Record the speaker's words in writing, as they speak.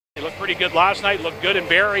He looked pretty good last night, looked good in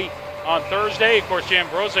Barrie on Thursday. Of course, Jan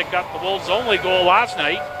Brozik got the Wolves' only goal last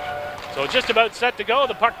night. So just about set to go.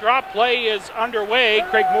 The puck drop play is underway.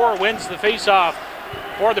 Craig Moore wins the face-off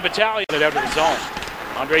for the Battalion. Out of the zone.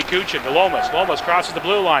 Andre Kuchin to Lomas. Lomas crosses the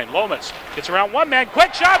blue line. Lomas gets around one man.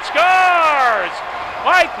 Quick shot, scores!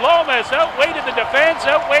 Mike Lomas outweighted the defense,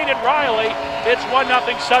 outweighted Riley. It's 1-0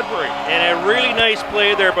 Sudbury. And a really nice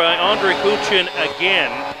play there by Andre Kuchin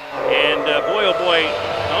again. And boy, oh boy,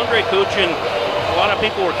 Andre Kuchin, a lot of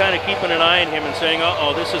people were kind of keeping an eye on him and saying,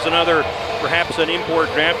 uh-oh, this is another, perhaps an import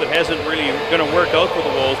draft that hasn't really going to work out for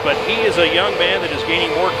the Wolves. But he is a young man that is gaining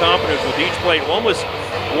more confidence with each play. Almost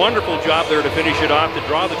wonderful job there to finish it off, to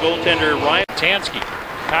draw the goaltender, Ryan. Tansky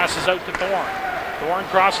passes out to Thorne. Thorne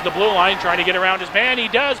crosses the blue line, trying to get around his man. He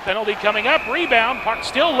does. Penalty coming up. Rebound. Puck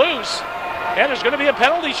still loose. And there's going to be a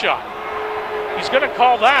penalty shot. He's going to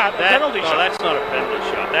call that a penalty shot. No, that's not a penalty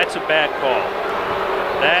shot. That's a bad call.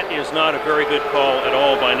 That is not a very good call at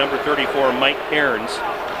all by number 34, Mike Cairns.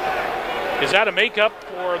 Is that a makeup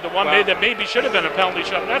for the one that maybe should have been a penalty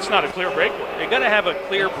shot? That's not a clear breakaway. They got to have a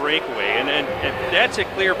clear breakaway, and if that's a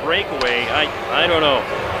clear breakaway, I don't know.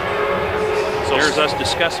 So there's us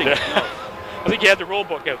discussing it. No. I think you had the rule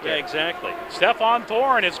book out there. Yeah, exactly. Stephon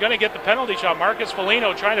Thorne is going to get the penalty shot. Marcus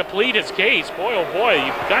Foligno trying to plead his case. Boy, oh boy,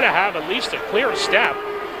 you've got to have at least a clear step.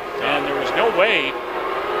 And there was no way.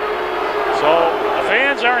 So the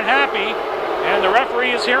fans aren't happy, and the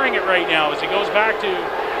referee is hearing it right now as he goes back to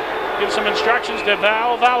give some instructions to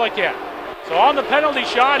Alain Valiquette. So on the penalty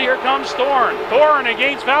shot, here comes Thorne. Thorne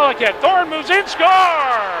against Valiquette. Thorne moves in, score!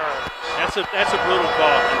 That's a brutal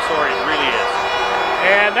call. I'm sorry, it really is.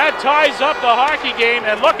 And that ties up the hockey game.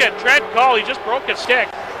 And look at Trent Call. He just broke a stick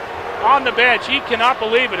on the bench. He cannot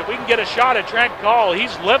believe it. If we can get a shot at Trent Call, he's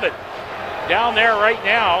livid down there right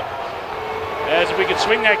now. As if we could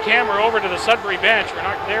swing that camera over to the Sudbury bench. We're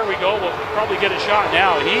not. There we go. We'll probably get a shot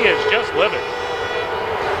now. He is just livid.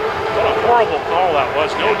 What a horrible call that was.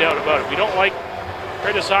 No doubt about it. We don't like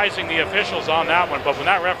criticizing the officials on that one. But when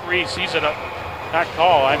that referee sees it, that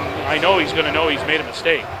call, I know he's going to know he's made a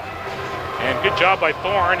mistake. And good job by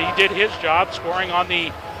Thorne. He did his job scoring on the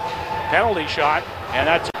penalty shot. And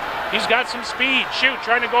he's got some speed. Schutt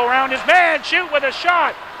trying to go around his man. Schutt with a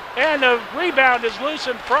shot. And the rebound is loose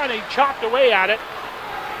in front. He chopped away at it.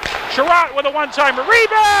 Schutt with a one-timer.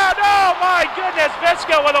 Rebound! Oh my goodness.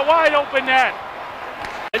 Visca with a wide open net.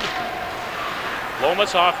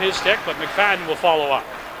 Lomas off his stick, but McFadden will follow up.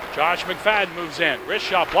 Josh McFadden moves in. Wrist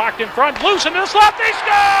shot blocked in front. Loose into the slot. They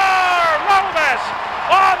score! Lomas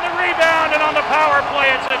on the rebound, and on the power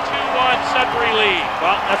play, it's a 2-1 Sudbury lead.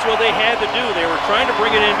 Well, that's what they had to do. They were trying to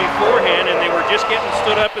bring it in beforehand, and they were just getting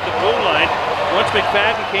stood up at the blue line. Once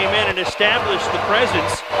McFadden came in and established the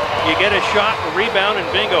presence, you get a shot, a rebound, and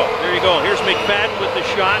bingo. There you go. Here's McFadden with the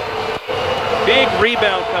shot. Big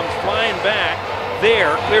rebound comes flying back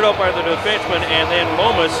there, cleared out by the defenseman, and then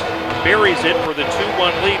Lomas buries it for the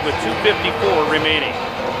 2-1 lead with 2:54 remaining.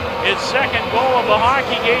 His second goal of the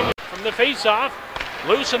hockey game from the face-off.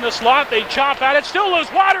 Loose in the slot, they chop at it, still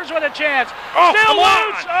loose, Waters with a chance, still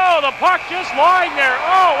loose! Oh, the puck just lying there,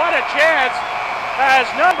 oh, what a chance, as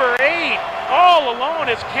number 8, all alone,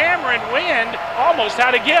 as Cameron Wind almost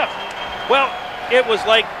had a gift. Well, it was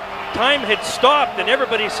like time had stopped and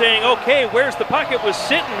everybody's saying, okay, where's the puck? It was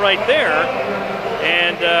sitting right there,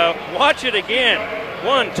 and watch it again,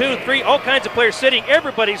 1, 2, 3, all kinds of players sitting,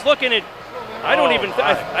 everybody's looking at,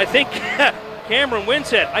 I think Cameron Wind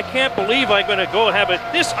said, I can't believe I'm going to go have it.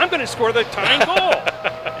 I'm going to score the tying goal.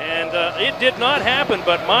 And it did not happen,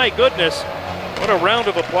 but my goodness, what a round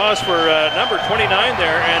of applause for number 29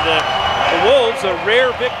 there. And the Wolves, a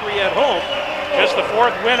rare victory at home. Just the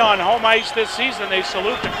 4th win on home ice this season. They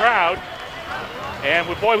salute the crowd. And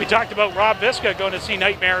boy, we talked about Rob Visca going to see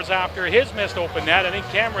nightmares after his missed open net. I think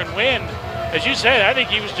Cameron Wind, as you said, I think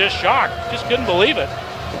he was just shocked. Just couldn't believe it.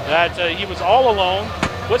 That he was all alone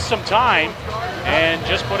with some time and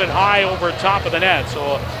just put it high over top of the net.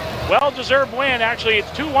 So well-deserved win. Actually, it's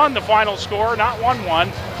 2-1 the final score, not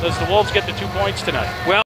 1-1, as the Wolves get the 2 points tonight. Well.